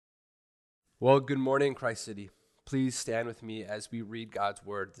Well, good morning, Christ City. Please stand with me as we read God's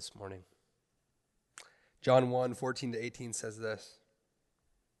word this morning. John 1:14-18 says this,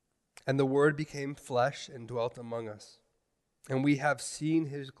 "And the Word became flesh and dwelt among us, and we have seen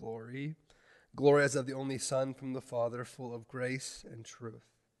his glory, glory as of the only Son from the Father, full of grace and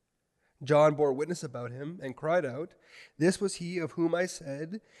truth. John bore witness about him and cried out, 'This was he of whom I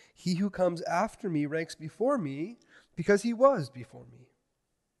said, he who comes after me ranks before me, because he was before me.'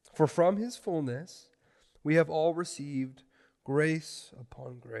 For from his fullness we have all received grace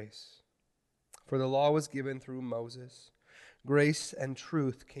upon grace. For the law was given through Moses. Grace and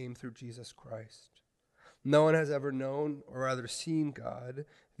truth came through Jesus Christ. No one has ever known or rather seen God,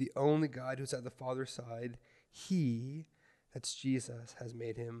 the only God who's at the Father's side. He, that's Jesus, has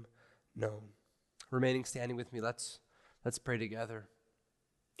made him known." Remaining standing with me, let's pray together.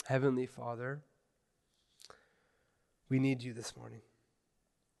 Heavenly Father, we need you this morning.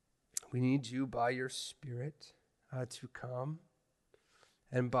 We need you by your Spirit to come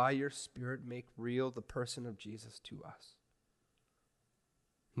and by your Spirit make real the person of Jesus to us.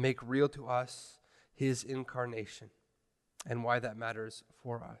 Make real to us his incarnation and why that matters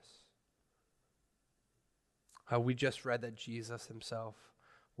for us. We just read that Jesus himself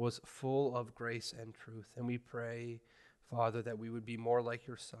was full of grace and truth, and we pray, Father, that we would be more like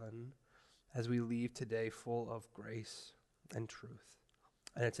your Son as we leave today full of grace and truth.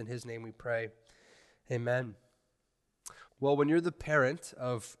 And it's in his name we pray. Amen. Well, when you're the parent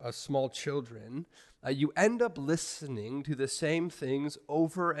of small children, you end up listening to the same things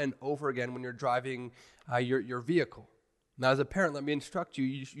over and over again when you're driving your vehicle. Now, as a parent, let me instruct you,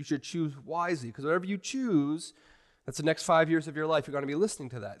 you should choose wisely, because whatever you choose, that's the next 5 years of your life, you're going to be listening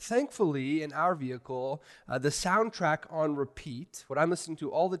to that. Thankfully, in our vehicle, the soundtrack on repeat, what I'm listening to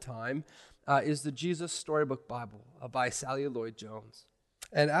all the time, is the Jesus Storybook Bible by Sally Lloyd-Jones.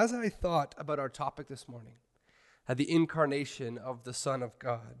 And as I thought about our topic this morning, the incarnation of the Son of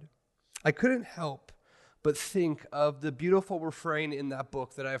God, I couldn't help but think of the beautiful refrain in that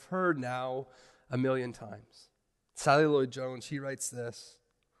book that I've heard now a million times. Sally Lloyd-Jones, she writes this,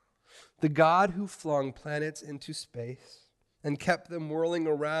 "The God who flung planets into space and kept them whirling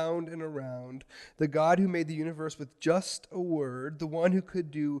around and around, the God who made the universe with just a word, the one who could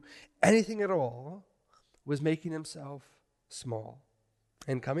do anything at all, was making himself small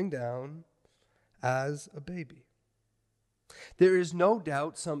and coming down as a baby." There is no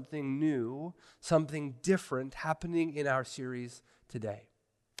doubt something new, something different happening in our series today.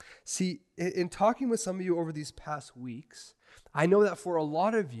 See, in talking with some of you over these past weeks, I know that for a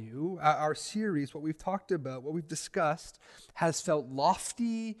lot of you, our series, what we've talked about, what we've discussed, has felt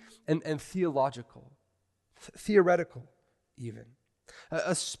lofty and theological, theoretical even.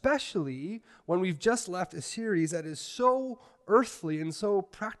 Especially when we've just left a series that is so earthly and so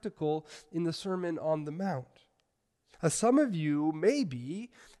practical in the Sermon on the Mount. Some of you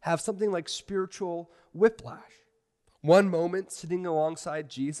maybe have something like spiritual whiplash. One moment sitting alongside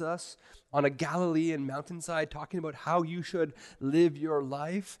Jesus on a Galilean mountainside talking about how you should live your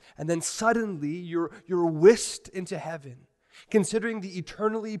life, and then suddenly you're whisked into heaven, considering the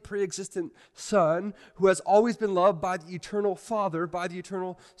eternally pre-existent Son who has always been loved by the eternal Father, by the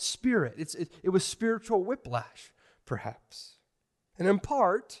eternal Spirit. It was spiritual whiplash, perhaps. And in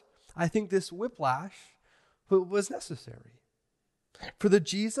part, I think this whiplash was necessary. For the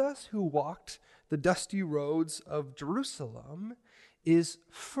Jesus who walked the dusty roads of Jerusalem is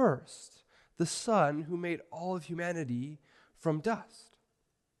first the Son who made all of humanity from dust.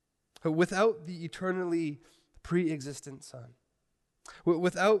 Without the eternally pre-existent Son,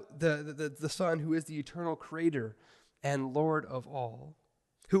 without the Son who is the eternal Creator and Lord of all,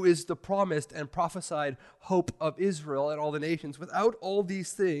 who is the promised and prophesied hope of Israel and all the nations, without all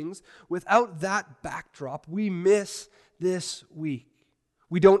these things, without that backdrop, we miss this week.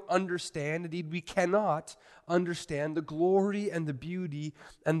 We don't understand, indeed we cannot understand the glory and the beauty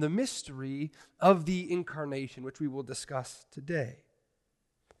and the mystery of the incarnation, which we will discuss today.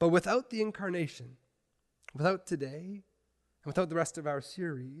 But without the incarnation, without today, and without the rest of our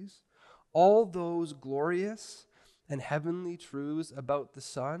series, all those glorious and heavenly truths about the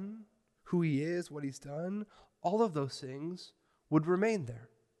Son, who he is, what he's done, all of those things would remain there,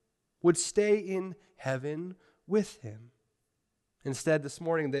 would stay in heaven with him. Instead, this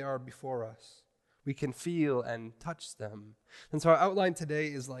morning, they are before us. We can feel and touch them. And so our outline today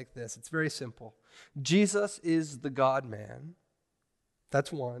is like this. It's very simple. Jesus is the God-man.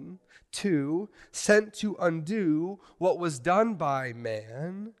 That's one. Two, sent to undo what was done by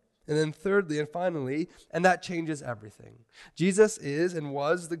man. And then thirdly and finally, and that changes everything. Jesus is and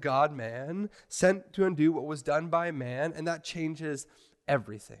was the God-man, sent to undo what was done by man, and that changes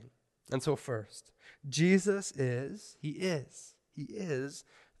everything. And so first, Jesus is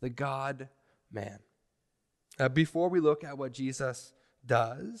the God-man. Before we look at what Jesus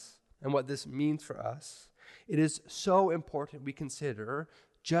does and what this means for us, it is so important we consider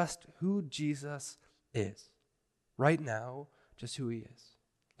just who Jesus is. Right now, just who he is.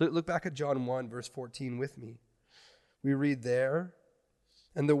 Look back at John 1, verse 14 with me. We read there,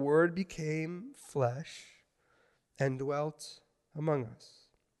 "And the Word became flesh and dwelt among us."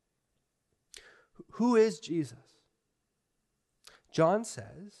 Who is Jesus? John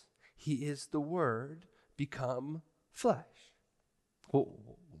says he is the Word become flesh. Well,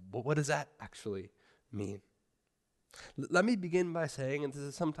 what does that actually mean? Let me begin by saying, and this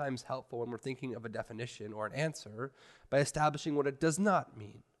is sometimes helpful when we're thinking of a definition or an answer, by establishing what it does not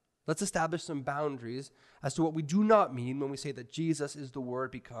mean. Let's establish some boundaries as to what we do not mean when we say that Jesus is the Word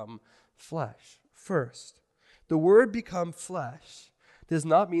become flesh. First, the Word become flesh does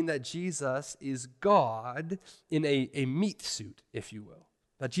not mean that Jesus is God in a meat suit, if you will.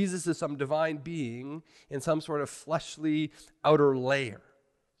 That Jesus is some divine being in some sort of fleshly outer layer.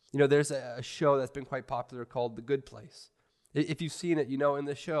 You know, there's a show that's been quite popular called The Good Place. If you've seen it, you know in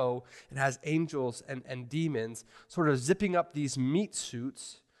the show, it has angels and demons sort of zipping up these meat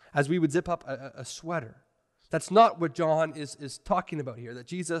suits as we would zip up a sweater. That's not what John is talking about here, that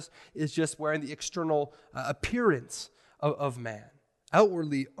Jesus is just wearing the external appearance of man,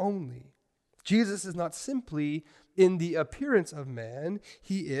 outwardly only. Jesus is not simply in the appearance of man.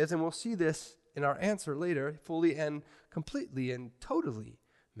 He is, and we'll see this in our answer later, fully and completely and totally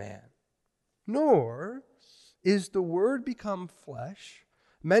man. Nor is the Word become flesh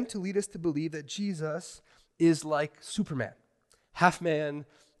meant to lead us to believe that Jesus is like Superman, half man,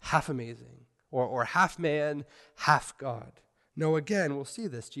 half amazing, or half man, half God. No, again, we'll see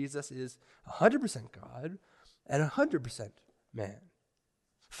this. Jesus is 100% God and 100% man.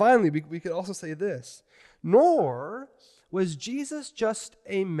 Finally, we could also say this. Nor was Jesus just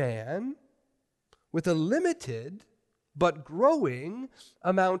a man with a limited but growing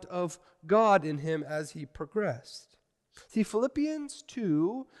amount of God in him as he progressed. See, Philippians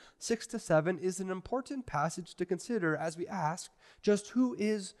 2, 6-7 is an important passage to consider as we ask, just who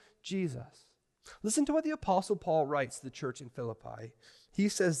is Jesus? Listen to what the Apostle Paul writes to the church in Philippi. He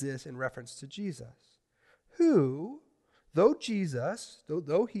says this in reference to Jesus, who, though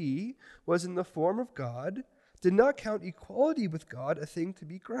he was in the form of God, did not count equality with God a thing to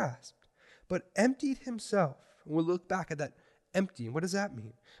be grasped, but emptied himself. And we'll look back at that emptying. What does that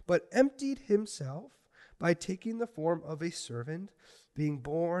mean? But emptied himself by taking the form of a servant, being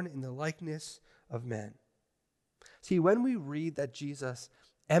born in the likeness of men. See, when we read that Jesus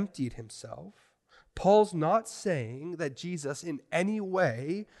emptied himself, Paul's not saying that Jesus in any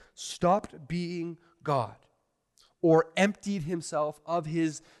way stopped being God or emptied himself of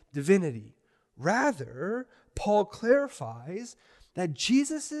his divinity. Rather, Paul clarifies that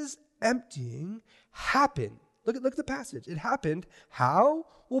Jesus' emptying happened. Look at the passage. It happened. How?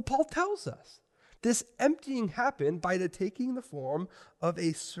 Well, Paul tells us. This emptying happened by the taking the form of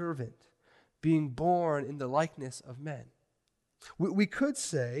a servant, being born in the likeness of men. We could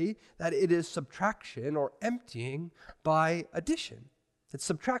say that it is subtraction or emptying by addition. It's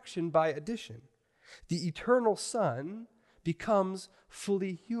subtraction by addition. The eternal Son becomes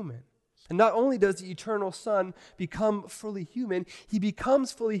fully human. And not only does the eternal Son become fully human, he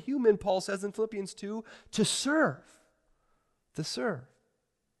becomes fully human, Paul says in Philippians 2, to serve. To serve.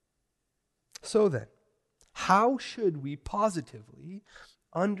 So then, how should we positively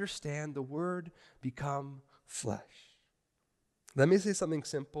understand the word become flesh? Let me say something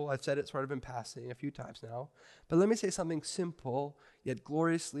simple. I've said it sort of in passing a few times now, but let me say something simple yet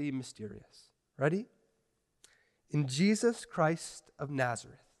gloriously mysterious. Ready? In Jesus Christ of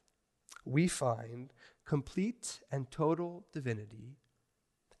Nazareth, we find complete and total divinity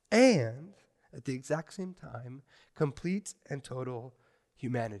and, at the exact same time, complete and total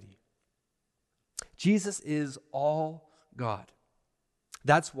humanity. Jesus is all God.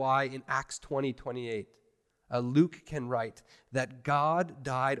 That's why in Acts 20:28, Luke can write that God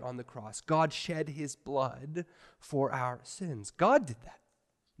died on the cross. God shed his blood for our sins. God did that.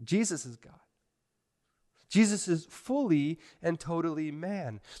 Jesus is God. Jesus is fully and totally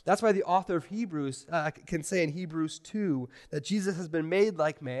man. That's why the author of Hebrews can say in Hebrews 2 that Jesus has been made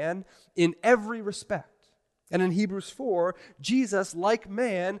like man in every respect. And in Hebrews 4, Jesus, like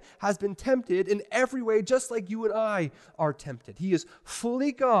man, has been tempted in every way, just like you and I are tempted. He is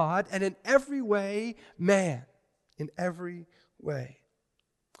fully God and in every way man. In every way.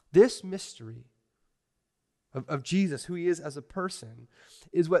 This mystery of Jesus, who he is as a person,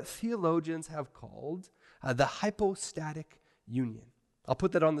 is what theologians have called the hypostatic union. I'll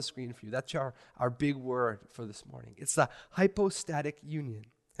put that on the screen for you. That's our big word for this morning. It's the hypostatic union.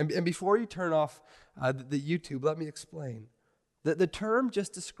 And before you turn off the YouTube, let me explain. The term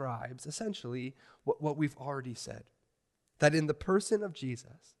just describes essentially what we've already said. That in the person of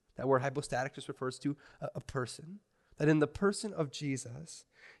Jesus, that word hypostatic just refers to a person, that in the person of Jesus,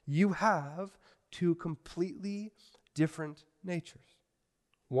 you have two completely different natures.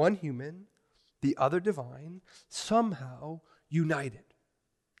 One human, the other divine, somehow united,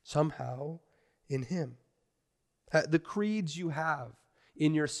 somehow in him. The creeds you have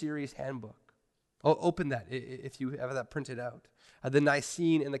in your series handbook, open that if you have that printed out. The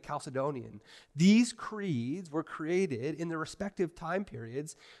Nicene and the Chalcedonian. These creeds were created in the respective time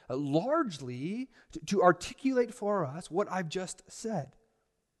periods largely to articulate for us what I've just said.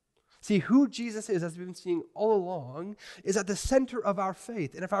 See, who Jesus is, as we've been seeing all along, is at the center of our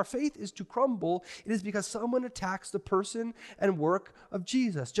faith. And if our faith is to crumble, it is because someone attacks the person and work of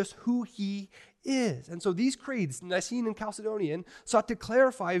Jesus, just who he is. And so these creeds, Nicene and Chalcedonian, sought to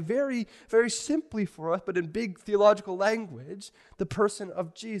clarify very, very simply for us, but in big theological language, the person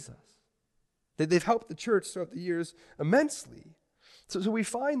of Jesus. They've helped the church throughout the years immensely. So we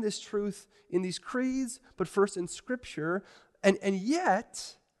find this truth in these creeds, but first in Scripture, and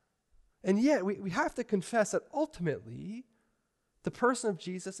yet we have to confess that ultimately the person of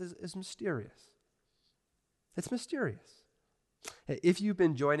Jesus is mysterious. It's mysterious. If you've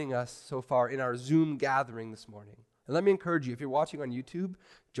been joining us so far in our Zoom gathering this morning, and let me encourage you, if you're watching on YouTube,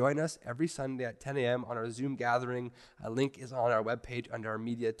 join us every Sunday at 10 a.m. on our Zoom gathering. A link is on our webpage under our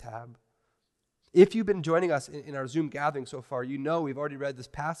media tab. If you've been joining us in our Zoom gathering so far, you know we've already read this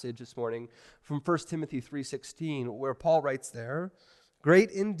passage this morning from 1 Timothy 3:16, where Paul writes there, "Great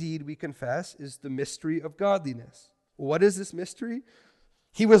indeed, we confess, is the mystery of godliness." What is this mystery?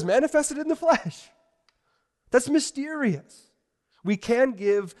 He was manifested in the flesh. That's mysterious. We can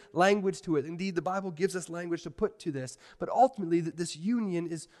give language to it. Indeed, the Bible gives us language to put to this. But ultimately, this union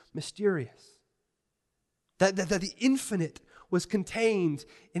is mysterious. That the infinite was contained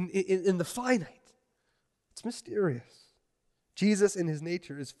in the finite. It's mysterious. Jesus in his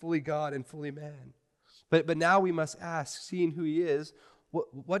nature is fully God and fully man. But now we must ask, seeing who he is,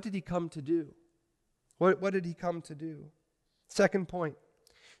 what did he come to do? What did he come to do? Second point.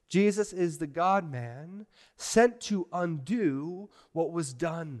 Jesus is the God-man sent to undo what was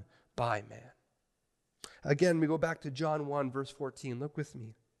done by man. Again, we go back to John 1, verse 14. Look with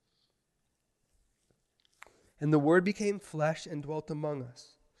me. "And the Word became flesh and dwelt among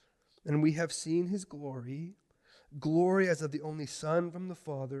us, and we have seen his glory, glory as of the only Son from the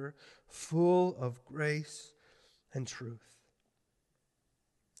Father, full of grace and truth."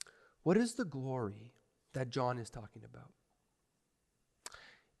 What is the glory that John is talking about?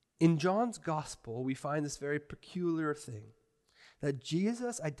 In John's gospel, we find this very peculiar thing, that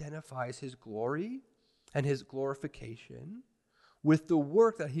Jesus identifies his glory and his glorification with the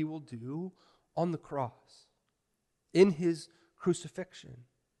work that he will do on the cross, in his crucifixion,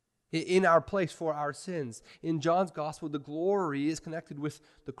 in our place for our sins. In John's gospel, the glory is connected with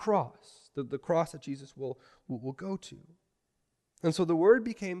the cross that Jesus will go to. And so the Word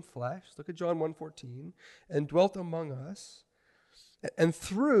became flesh, look at John 1:14, and dwelt among us. And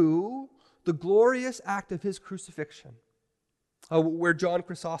through the glorious act of his crucifixion, where John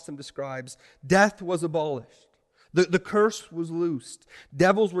Chrysostom describes, death was abolished, the curse was loosed,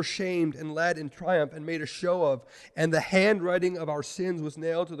 devils were shamed and led in triumph and made a show of, and the handwriting of our sins was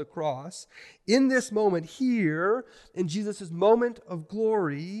nailed to the cross. In this moment here, in Jesus' moment of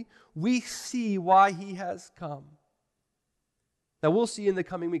glory, we see why he has come. Now we'll see in the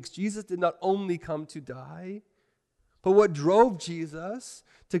coming weeks, Jesus did not only come to die, but what drove Jesus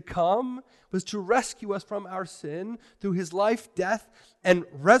to come was to rescue us from our sin through his life, death, and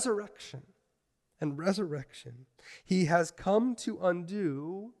resurrection. He has come to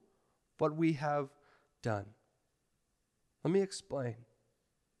undo what we have done. Let me explain.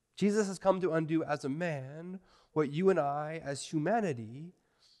 Jesus has come to undo as a man what you and I as humanity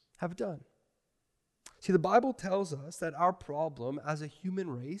have done. See, the Bible tells us that our problem as a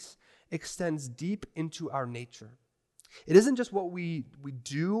human race extends deep into our nature. It isn't just what we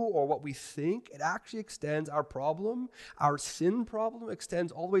do or what we think. It actually extends our problem, our sin problem, extends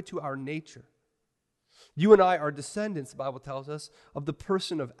all the way to our nature. You and I are descendants, the Bible tells us, of the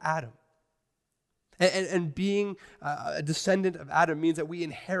person of Adam. And being a descendant of Adam means that we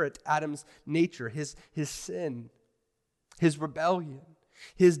inherit Adam's nature, his sin, his rebellion,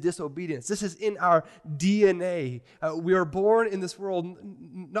 his disobedience. This is in our DNA. We are born in this world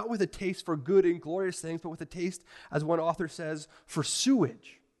not with a taste for good and glorious things, but with a taste, as one author says, for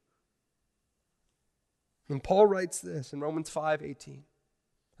sewage. And Paul writes this in Romans 5:18.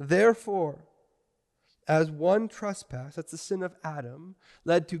 Therefore, as one trespass, that's the sin of Adam,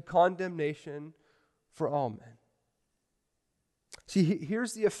 led to condemnation for all men. See,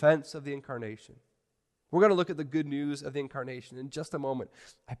 here's the offense of the incarnation. We're going to look at the good news of the incarnation in just a moment,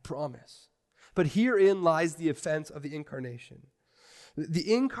 I promise. But herein lies the offense of the incarnation.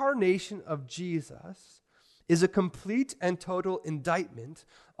 The incarnation of Jesus is a complete and total indictment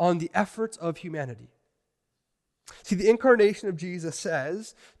on the efforts of humanity. See, the incarnation of Jesus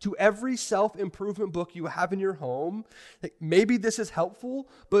says to every self-improvement book you have in your home, like, maybe this is helpful,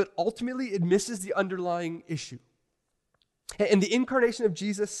 but ultimately it misses the underlying issue. And the incarnation of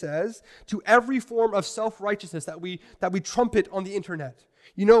Jesus says to every form of self-righteousness that we trumpet on the internet,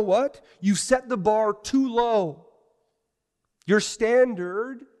 you know what? You set the bar too low. Your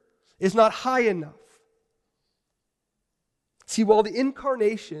standard is not high enough. See, while the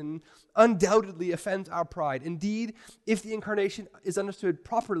incarnation undoubtedly offends our pride, indeed, if the incarnation is understood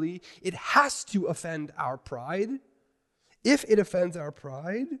properly, it has to offend our pride. If it offends our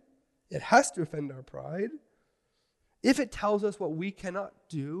pride, it has to offend our pride. If it tells us what we cannot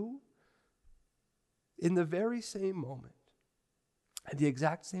do, in the very same moment, at the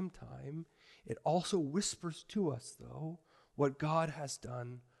exact same time, it also whispers to us, though, what God has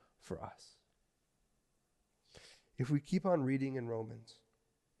done for us. If we keep on reading in Romans,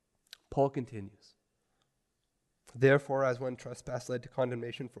 Paul continues, therefore, as one trespass led to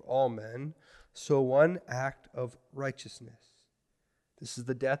condemnation for all men, so one act of righteousness, this is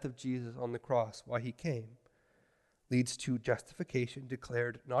the death of Jesus on the cross, why he came, leads to justification,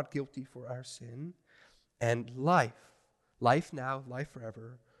 declared not guilty for our sin, and life now, life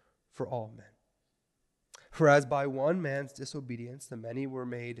forever, for all men. For as by one man's disobedience the many were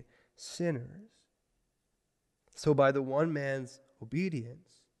made sinners, so by the one man's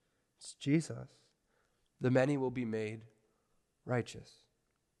obedience, it's Jesus, the many will be made righteous.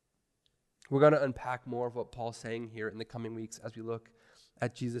 We're going to unpack more of what Paul's saying here in the coming weeks as we look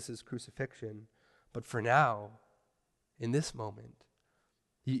at Jesus' crucifixion. But for now, in this moment,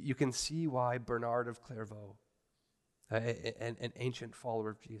 you can see why Bernard of Clairvaux, an ancient follower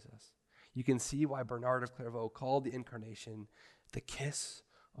of Jesus, you can see why Bernard of Clairvaux called the incarnation the kiss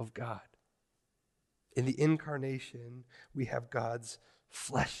of God. In the incarnation, we have God's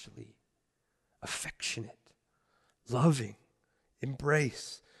fleshly, affectionate, loving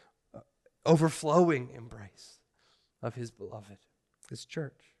embrace, overflowing embrace of his beloved, his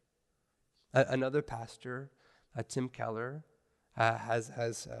church. Another pastor, Tim Keller,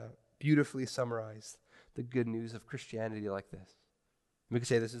 has beautifully summarized the good news of Christianity like this. We could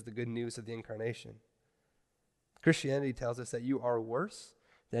say this is the good news of the incarnation. Christianity tells us that you are worse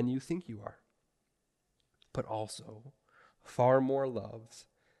than you think you are, but also far more loved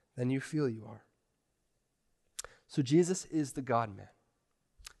than you feel you are. So Jesus is the God-man,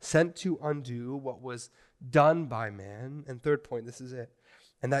 sent to undo what was done by man. And third point, this is it.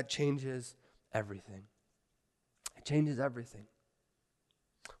 And that changes everything. It changes everything.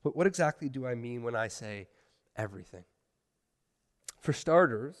 But what exactly do I mean when I say everything? For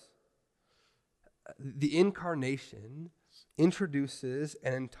starters, the incarnation introduces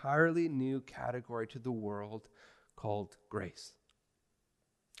an entirely new category to the world called grace.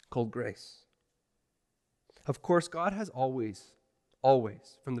 Called grace. Of course, God has always,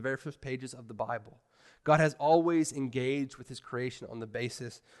 from the very first pages of the Bible, God has always engaged with his creation on the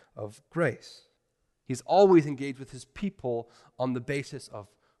basis of grace. He's always engaged with his people on the basis of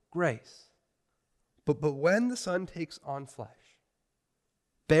grace. But when the Son takes on flesh,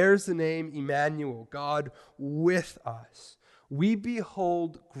 bears the name Emmanuel, God with us, we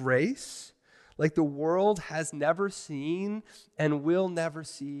behold grace like the world has never seen and will never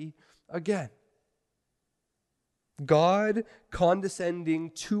see again. God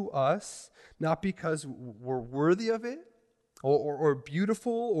condescending to us, not because we're worthy of it, or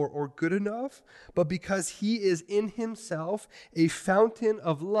beautiful, or good enough, but because he is in himself a fountain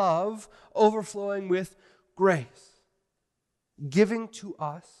of love overflowing with grace, giving to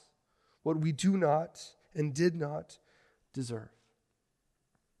us what we do not and did not deserve.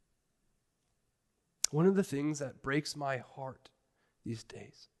 One of the things that breaks my heart these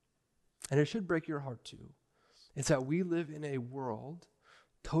days, and it should break your heart too, is that we live in a world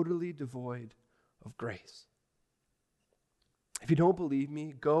totally devoid of grace. If you don't believe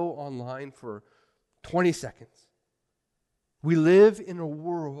me, go online for 20 seconds. We live in a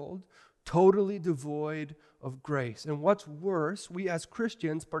world totally devoid of grace. And what's worse, we as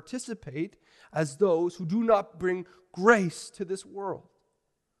Christians participate as those who do not bring grace to this world.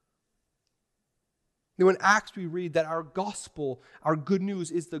 Now, in Acts we read that our gospel, our good news,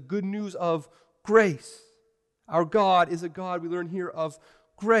 is the good news of grace. Our God is a God, we learn here, of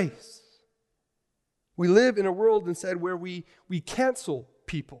grace. We live in a world instead where we cancel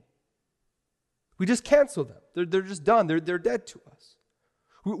people. We just cancel them. They're just done. They're dead to us.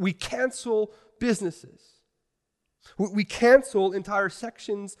 We cancel businesses. We cancel entire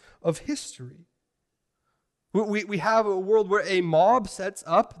sections of history. We have a world where a mob sets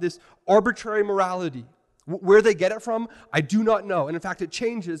up this arbitrary morality. Where they get it from, I do not know. And in fact, it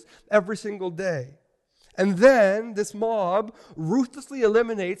changes every single day. And then this mob ruthlessly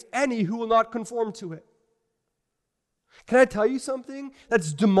eliminates any who will not conform to it. Can I tell you something?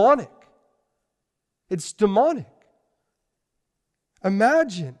 That's demonic. It's demonic.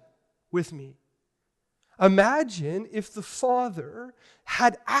 Imagine with me. Imagine if the Father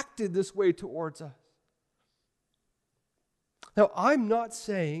had acted this way towards us. Now, I'm not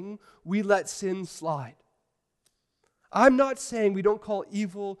saying we let sin slide. I'm not saying we don't call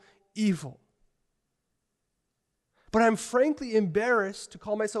evil, evil. But I'm frankly embarrassed to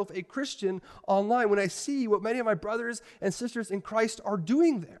call myself a Christian online when I see what many of my brothers and sisters in Christ are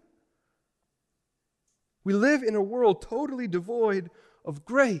doing there. We live in a world totally devoid of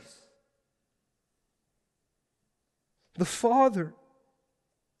grace. The Father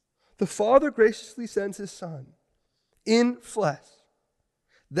graciously sends His Son in flesh,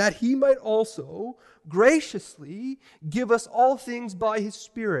 that He might also graciously give us all things by His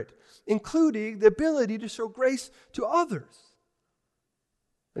Spirit, including the ability to show grace to others.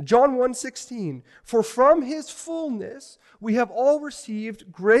 John 1:16, for from His fullness we have all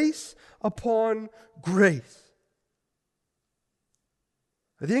received grace upon grace.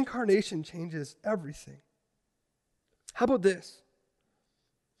 The incarnation changes everything. How about this?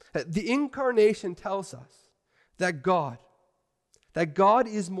 The incarnation tells us that God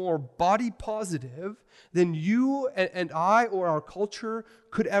is more body positive than you and I or our culture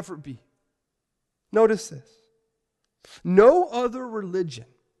could ever be. Notice this. No other religion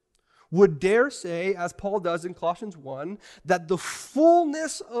would dare say, as Paul does in Colossians 1, that the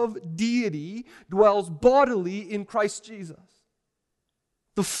fullness of deity dwells bodily in Christ Jesus.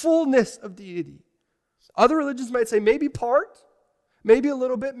 The fullness of deity. Other religions might say maybe part, maybe a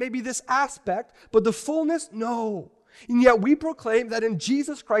little bit, maybe this aspect, but the fullness, no. And yet we proclaim that in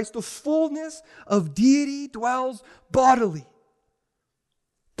Jesus Christ, the fullness of deity dwells bodily.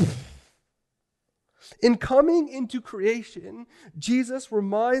 In coming into creation, Jesus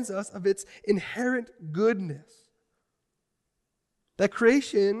reminds us of its inherent goodness. That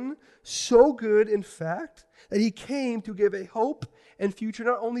creation, so good in fact, that He came to give a hope and future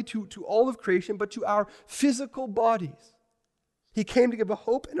not only to all of creation, but to our physical bodies. He came to give a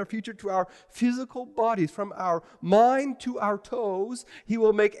hope and a future to our physical bodies. From our mind to our toes, He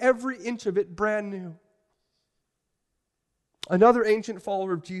will make every inch of it brand new. Another ancient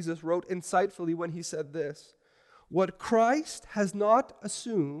follower of Jesus wrote insightfully when he said this, what Christ has not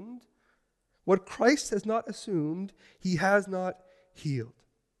assumed, He has not healed.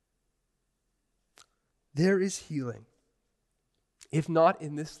 There is healing. If not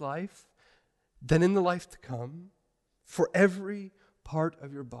in this life, then in the life to come, for every part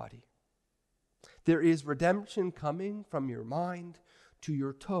of your body. There is redemption coming from your mind to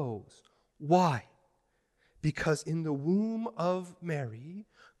your toes. Why? Because in the womb of Mary,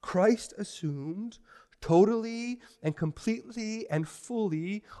 Christ assumed totally and completely and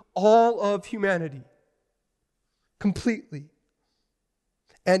fully all of humanity. Completely.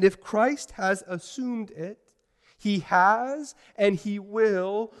 And if Christ has assumed it, He has and He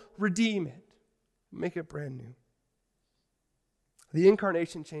will redeem it. Make it brand new. The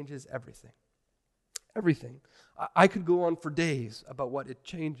incarnation changes everything. Everything. I could go on for days about what it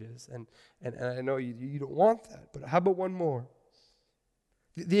changes, and I know you don't want that, but how about one more?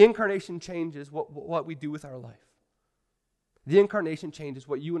 The incarnation changes what we do with our life. The incarnation changes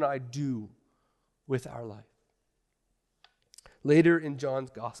what you and I do with our life. Later in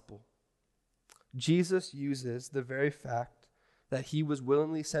John's gospel, Jesus uses the very fact that He was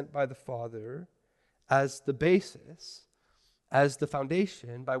willingly sent by the Father as the basis, as the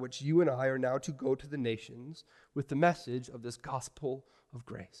foundation by which you and I are now to go to the nations with the message of this gospel of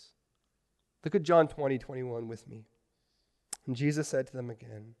grace. Look at John 20:21 with me. And Jesus said to them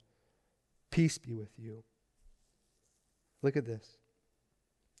again, peace be with you. Look at this.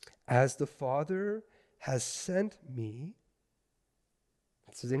 As the Father has sent me,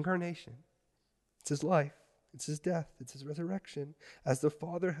 it's His incarnation, it's His life, it's His death, it's His resurrection. As the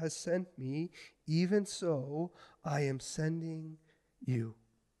Father has sent me, even so I am sending you.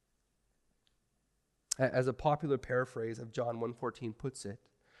 As a popular paraphrase of John 1:14 puts it,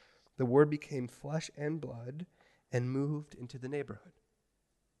 the Word became flesh and blood and moved into the neighborhood.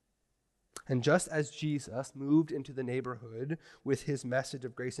 And just as Jesus moved into the neighborhood with his message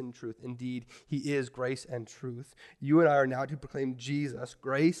of grace and truth, indeed, he is grace and truth, you and I are now to proclaim Jesus,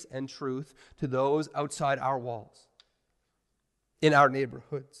 grace and truth, to those outside our walls, in our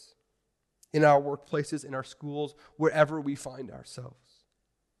neighborhoods, in our workplaces, in our schools, wherever we find ourselves.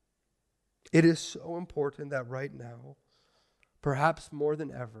 It is so important that right now, perhaps more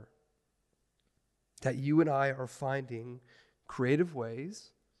than ever, that you and I are finding creative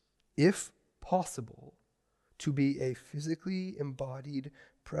ways, if possible, to be a physically embodied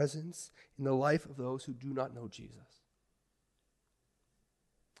presence in the life of those who do not know Jesus.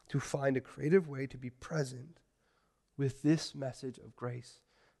 To find a creative way to be present with this message of grace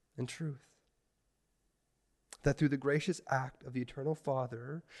and truth. That through the gracious act of the eternal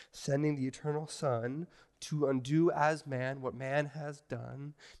Father sending the eternal Son to undo as man what man has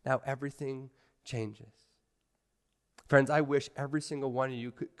done, now everything changes. Friends, I wish every single one of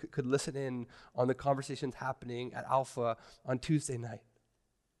you could listen in on the conversations happening at Alpha on Tuesday night.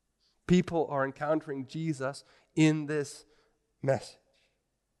 People are encountering Jesus in this message.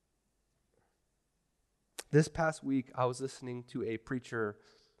 This past week, I was listening to a preacher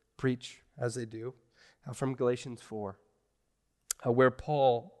preach, as they do, from Galatians 4, where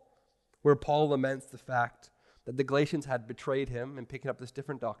Paul laments the fact that the Galatians had betrayed him in picking up this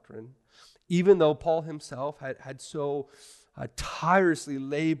different doctrine, even though Paul himself had so tirelessly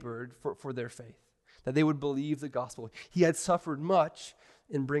labored for their faith, that they would believe the gospel. He had suffered much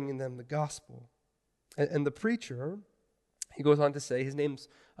in bringing them the gospel. And the preacher, he goes on to say, his name's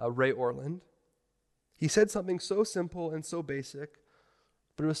Ray Orland, he said something so simple and so basic,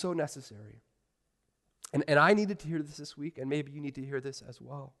 but it was so necessary. And I needed to hear this week, and maybe you need to hear this as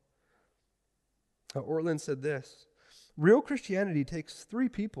well. Orland said this: real Christianity takes three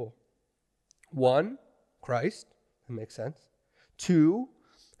people. 1, Christ. That makes sense. 2,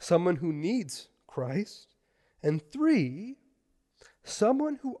 someone who needs Christ. And 3,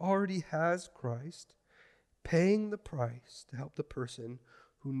 someone who already has Christ, paying the price to help the person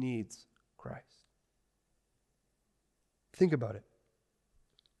who needs Christ. Think about it.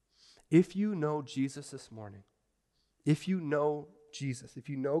 If you know Jesus this morning, if you know Jesus, if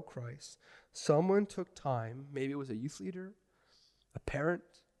you know Christ, someone took time, maybe it was a youth leader, a parent,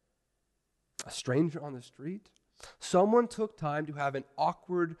 a stranger on the street, someone took time to have an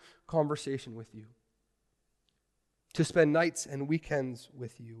awkward conversation with you, to spend nights and weekends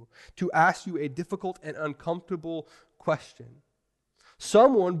with you, to ask you a difficult and uncomfortable question.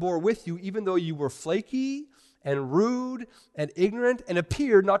 Someone bore with you even though you were flaky and rude and ignorant and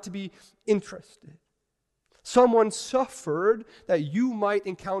appeared not to be interested. Someone suffered that you might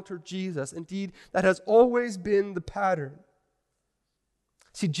encounter Jesus. Indeed, that has always been the pattern.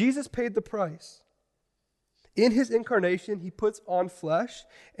 See, Jesus paid the price. In his incarnation, he puts on flesh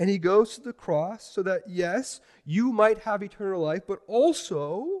and he goes to the cross so that, yes, you might have eternal life, but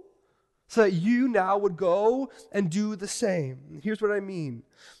also so that you now would go and do the same. Here's what I mean.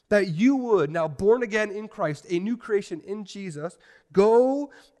 That you would, now born again in Christ, a new creation in Jesus, go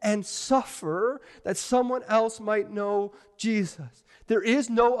and suffer that someone else might know Jesus. There is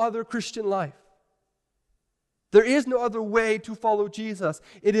no other Christian life. There is no other way to follow Jesus.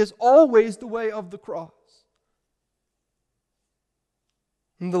 It is always the way of the cross.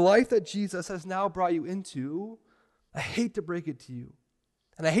 And the life that Jesus has now brought you into, I hate to break it to you.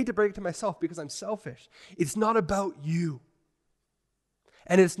 And I hate to break it to myself because I'm selfish. It's not about you.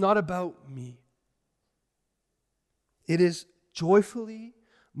 And it's not about me. It is joyfully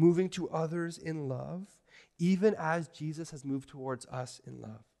moving to others in love, even as Jesus has moved towards us in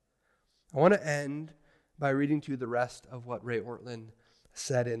love. I want to end by reading to you the rest of what Ray Ortlund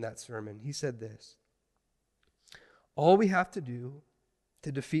said in that sermon. He said this: all we have to do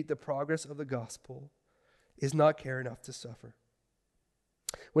to defeat the progress of the gospel is not care enough to suffer.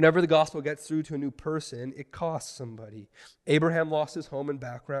 Whenever the gospel gets through to a new person, it costs somebody. Abraham lost his home and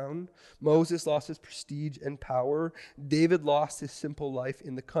background. Moses lost his prestige and power. David lost his simple life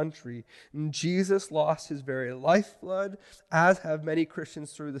in the country. And Jesus lost his very lifeblood, as have many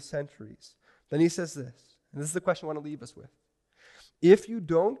Christians through the centuries. Then he says this, and this is the question I want to leave us with. If you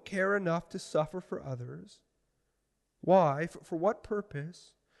don't care enough to suffer for others, why, for what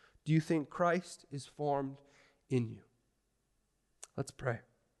purpose, do you think Christ is formed in you? Let's pray.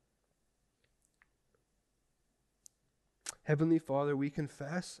 Heavenly Father, we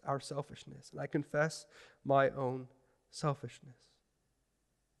confess our selfishness, and I confess my own selfishness.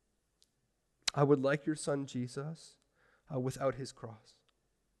 I would like your Son Jesus without his cross.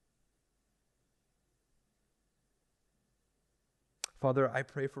 Father, I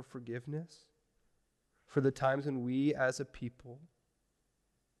pray for forgiveness for the times when we as a people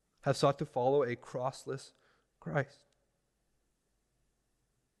have sought to follow a crossless Christ.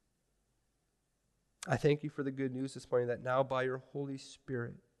 I thank you for the good news this morning that now by your Holy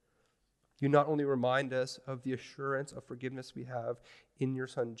Spirit, you not only remind us of the assurance of forgiveness we have in your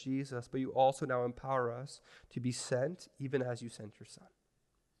Son Jesus, but you also now empower us to be sent even as you sent your Son.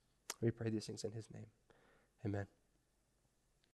 We pray these things in his name. Amen.